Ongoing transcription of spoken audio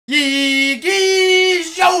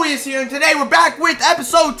Joey is here, and today we're back with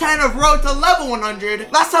episode 10 of Road to Level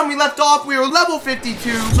 100. Last time we left off, we were level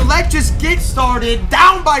 52. So let's just get started.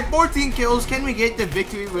 Down by 14 kills. Can we get the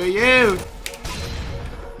victory for you?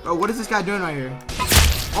 Bro, what is this guy doing right here?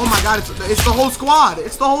 Oh my god, it's the whole squad.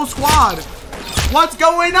 It's the whole squad. What's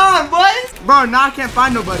going on, boys? Bro, now I can't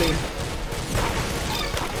find nobody.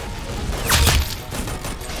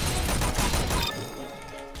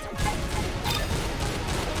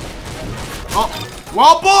 Oh,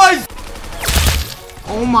 well, boys!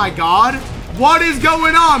 Oh my god. What is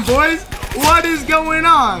going on, boys? What is going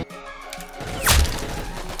on?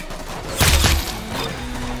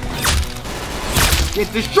 Get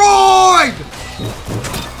destroyed!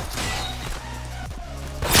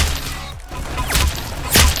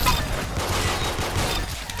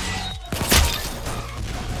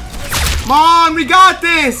 Come on, we got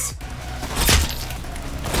this!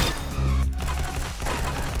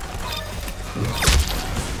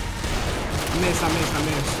 I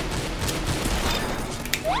miss.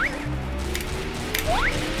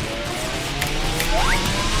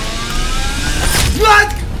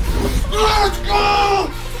 Let's go!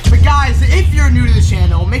 But guys, if you're new to the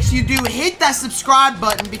channel, make sure you do hit that subscribe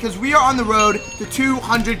button because we are on the road to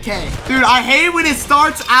 200K. Dude, I hate when it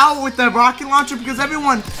starts out with the rocket launcher because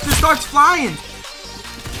everyone just starts flying.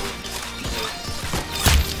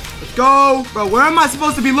 Let's go. Bro, where am I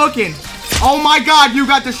supposed to be looking? Oh my god, you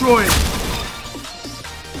got destroyed.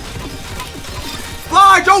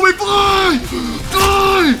 Fly, Joey, fly!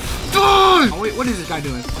 Die! Die! Oh, wait, what is this guy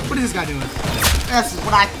doing? What is this guy doing? This is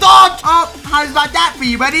what I thought! Oh, how's about that for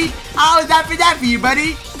you, buddy? How is that for you,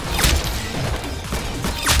 buddy?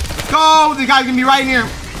 Go! The guy's gonna be right in here.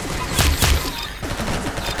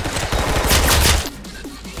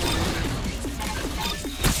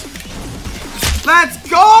 Let's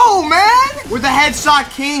go, man! We're the headshot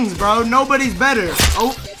kings, bro. Nobody's better.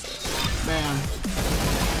 Oh, man.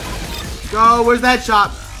 Go, where's that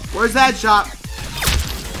shot? Where's that shot?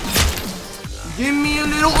 Give me a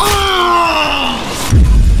little.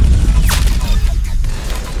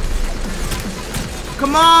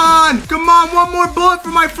 Come on! Come on! One more bullet for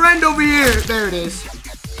my friend over here. There it is.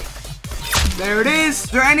 There it is.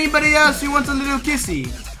 Is there anybody else who wants a little kissy?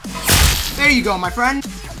 There you go, my friend.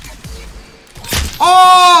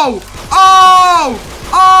 Oh! Oh!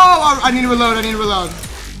 Oh! I need to reload. I need to reload.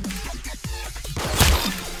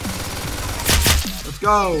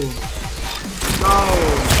 Go. Go.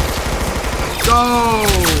 Go.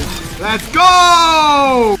 Let's go.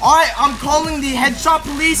 All right, I'm calling the headshot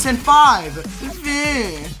police in 5.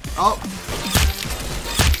 Oh.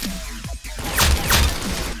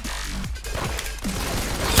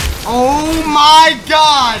 Oh my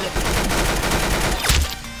god.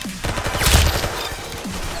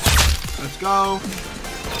 Let's go.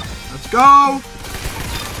 Let's go.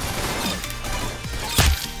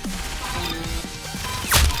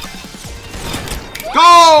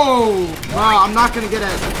 Go! Wow, I'm not gonna get a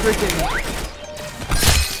freaking.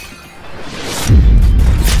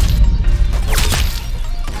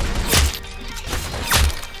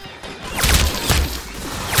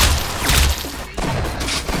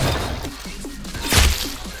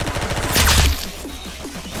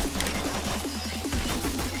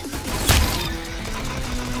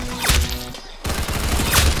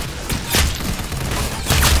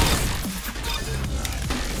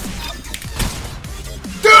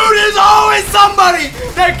 There's always somebody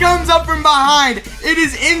that comes up from behind. It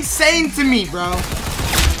is insane to me, bro.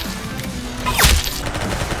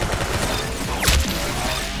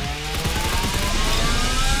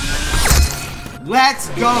 Let's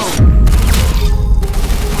go.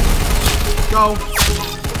 Go.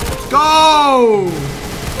 Go.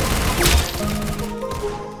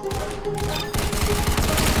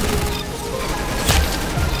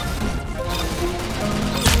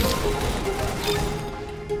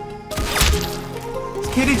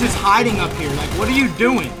 Kid is just hiding up here. Like, what are you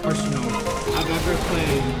doing? Arsenal I've ever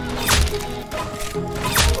played.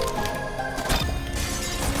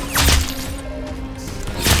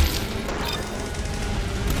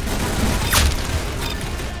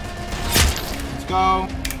 Let's go.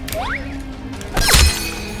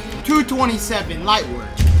 227 light work.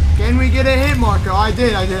 Can we get a hit marker? Oh, I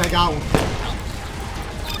did. I got one.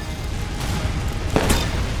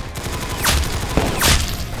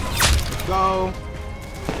 Let's go.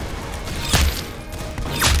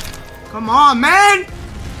 Come on, man!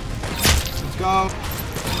 Let's go.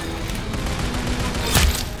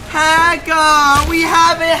 Hacker! We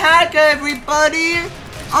have a hacker, everybody!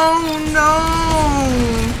 Oh no!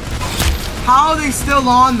 How are they still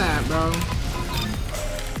on that, bro?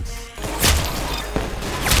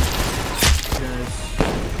 Yes.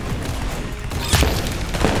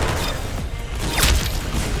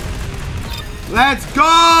 Let's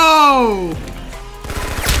go!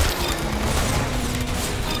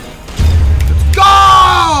 Let's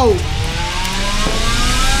go!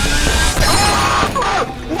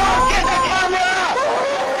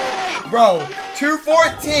 Bro,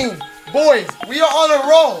 214. Boys, we are on a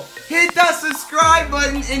roll. Hit that subscribe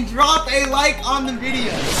button and drop a like on the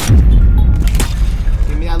video.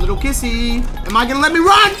 Give me that little kissy. Am I gonna let me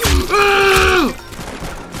run?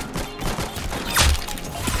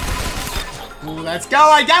 Ooh, let's go.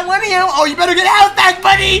 I got one of you. Oh, you better get out back,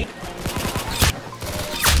 buddy.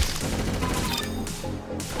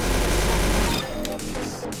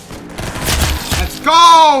 Let's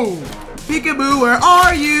go. Peekaboo, where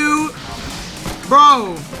are you?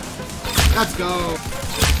 Bro. Let's go.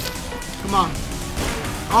 Come on.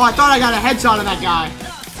 Oh, I thought I got a headshot on that guy.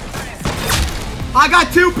 I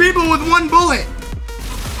got 2 people with 1 bullet.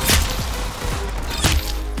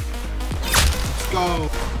 Let's go.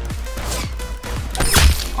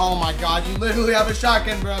 Oh my god, you literally have a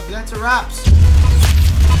shotgun, bro. That's a wraps.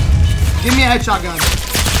 Give me a headshot gun.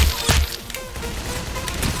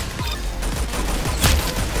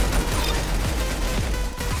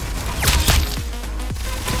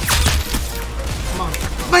 Come on.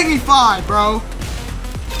 Make me 5, bro.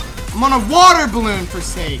 I'm on a water balloon for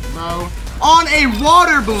sake, bro. On a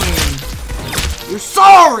water balloon. You're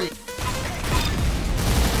sorry.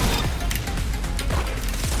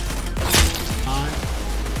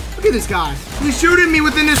 Look at this guy. He's shooting me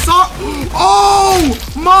within his assault. Oh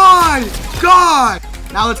my god.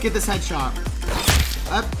 Now let's get this headshot.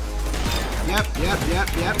 Yep.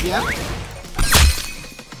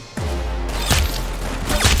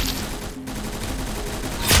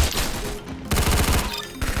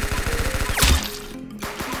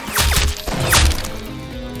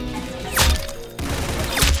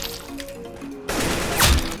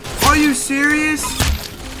 Are you serious?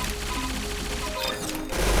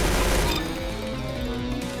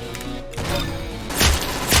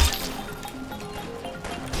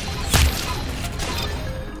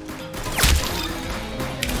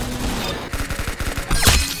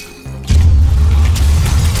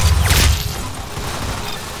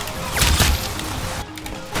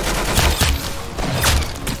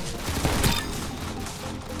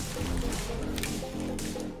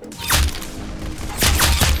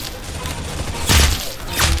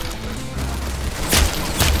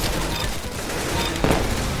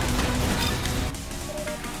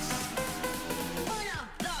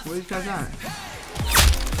 Where these guys at?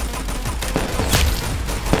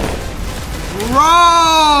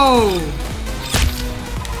 Bro!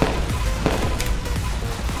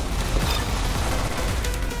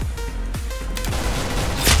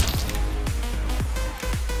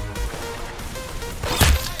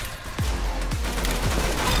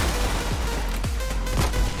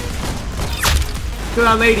 Kill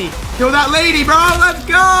that lady. Kill that lady, bro. Let's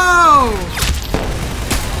go.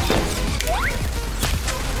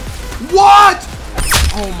 What?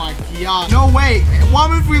 Oh my god. No way.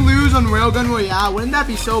 What if we lose on Railgun Royale? Wouldn't that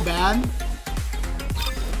be so bad?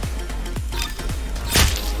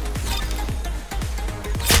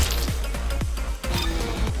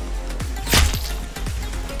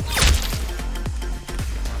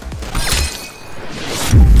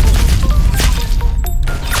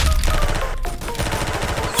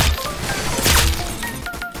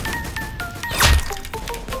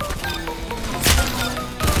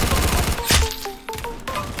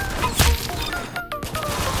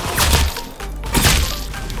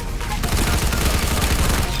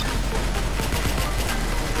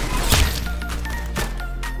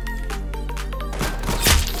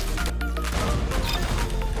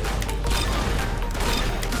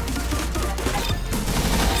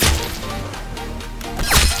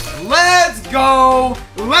 Let's go!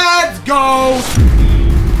 Let's go!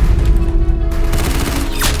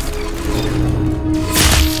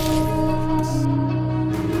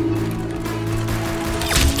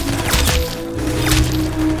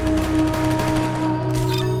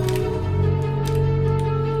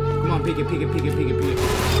 Come on, peek it, peek it, peek it, peek it, peek it.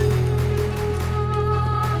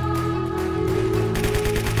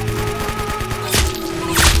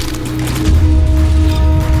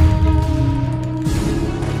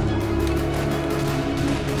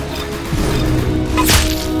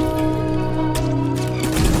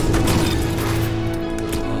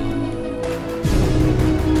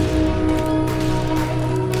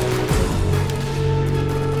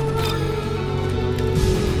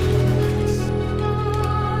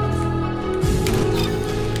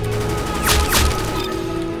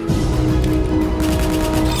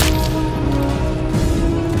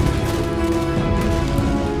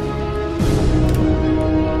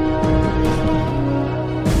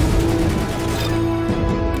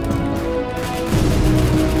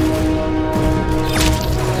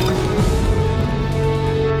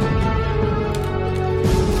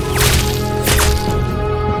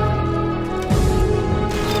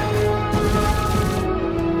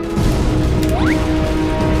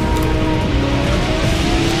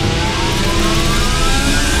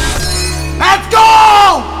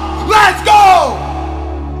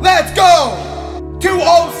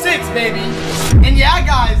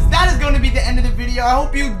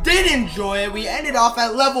 did enjoy it. We ended off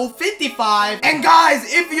at level 55. And guys,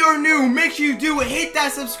 if you're new, make sure you do hit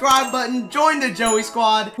that subscribe button. Join the Joey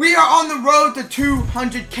Squad. We are on the road to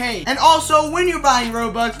 200K. And also, when you're buying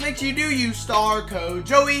Robux, make sure you do use star code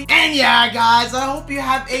Joey. And yeah, guys, I hope you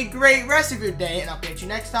have a great rest of your day. And I'll catch you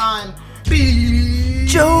next time.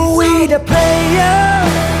 Peace. Joey the player,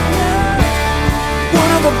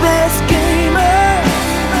 one of the best gamers.